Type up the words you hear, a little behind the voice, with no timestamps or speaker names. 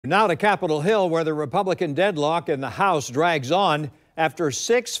Now to Capitol Hill, where the Republican deadlock in the House drags on. After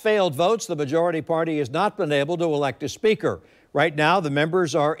 6 failed votes, the majority party has not been able to elect a speaker. Right now, the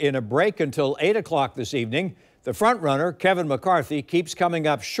members are in a break until 8 o'clock this evening. The frontrunner, Kevin McCarthy, keeps coming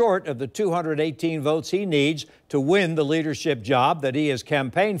up short of the 218 votes he needs to win the leadership job that he has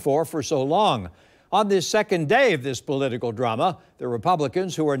campaigned for so long. On this second day of this political drama, the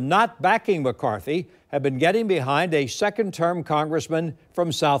Republicans who are not backing McCarthy have been getting behind a second-term congressman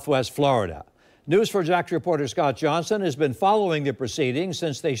from Southwest Florida. News4JAX reporter Scott Johnson has been following the proceedings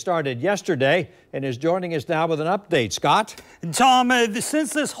since they started yesterday and is joining us now with an update. Scott? Tom,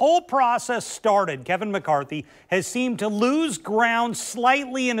 since this whole process started, Kevin McCarthy has seemed to lose ground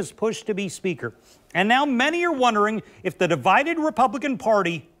slightly in his push to be Speaker. And now many are wondering if the divided Republican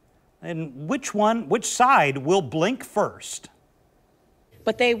Party and which side will blink first.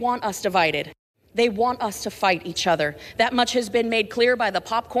 But they want us divided. They want us to fight each other. That much has been made clear by the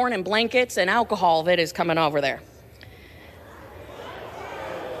popcorn and blankets and alcohol that is coming over there.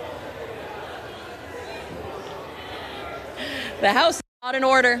 The House is not in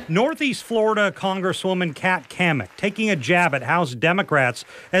order. Northeast Florida Congresswoman Kat Cammack taking a jab at House Democrats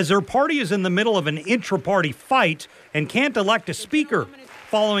as their party is in the middle of an intra-party fight and can't elect a speaker.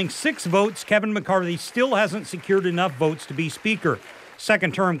 Following 6 votes, Kevin McCarthy still hasn't secured enough votes to be Speaker.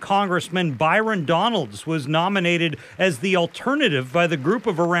 Second-term Congressman Byron Donalds was nominated as the alternative by the group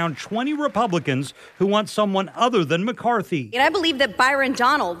of around 20 Republicans who want someone other than McCarthy. And I believe that Byron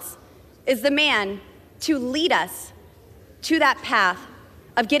Donalds is the man to lead us to that path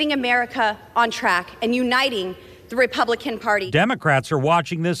of getting America on track and uniting the Republican Party. Democrats are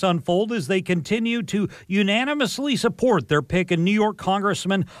watching this unfold as they continue to unanimously support their pick in New York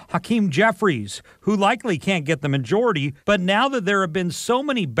Congressman Hakeem Jeffries, who likely can't get the majority. But now that there have been so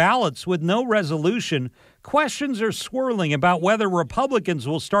many ballots with no resolution, questions are swirling about whether Republicans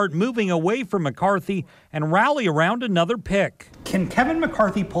will start moving away from McCarthy and rally around another pick. Can Kevin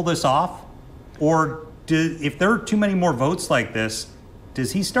McCarthy pull this off? Or if there are too many more votes like this,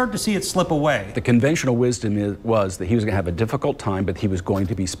 does he start to see it slip away? The conventional wisdom was that he was going to have a difficult time, but he was going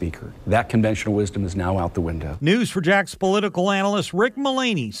to be Speaker. That conventional wisdom is now out the window. News4JAX political analyst Rick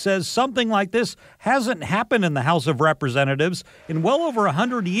Mullaney says something like this hasn't happened in the House of Representatives in well over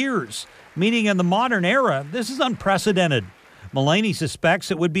 100 years, meaning in the modern era, this is unprecedented. Mullaney suspects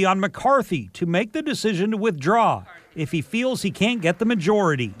it would be on McCarthy to make the decision to withdraw if he feels he can't get the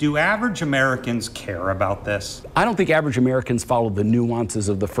majority. Do average Americans care about this? I don't think average Americans follow the nuances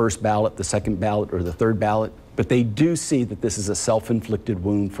of the first ballot, the second ballot, or the third ballot, but they do see that this is a self-inflicted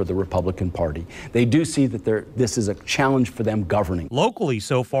wound for the Republican Party. They do see that this is a challenge for them governing. Locally,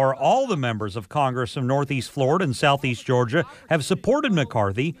 so far, all the members of Congress from Northeast Florida and Southeast Georgia have supported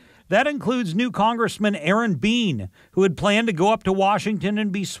McCarthy. That includes new Congressman Aaron Bean, who had planned to go up to Washington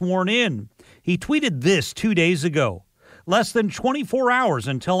and be sworn in. He tweeted this 2 days ago: "Less than 24 hours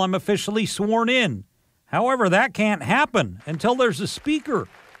until I'm officially sworn in. However, that can't happen until there's a speaker.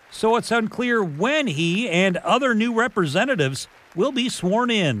 So it's unclear when he and other new representatives will be sworn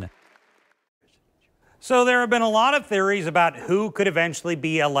in." So there have been a lot of theories about who could eventually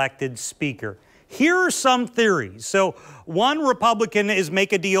be elected speaker. Here are some theories. So one Republican is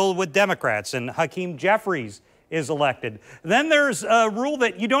make a deal with Democrats and Hakeem Jeffries is elected. Then there's a rule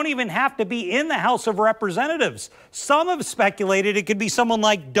that you don't even have to be in the House of Representatives. Some have speculated it could be someone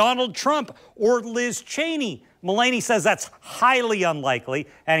like Donald Trump or Liz Cheney. Mullaney says that's highly unlikely,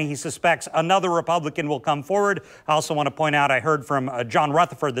 and he suspects another Republican will come forward. I also want to point out I heard from John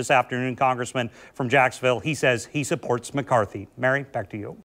Rutherford this afternoon, Congressman from Jacksonville. He says he supports McCarthy. Mary, back to you.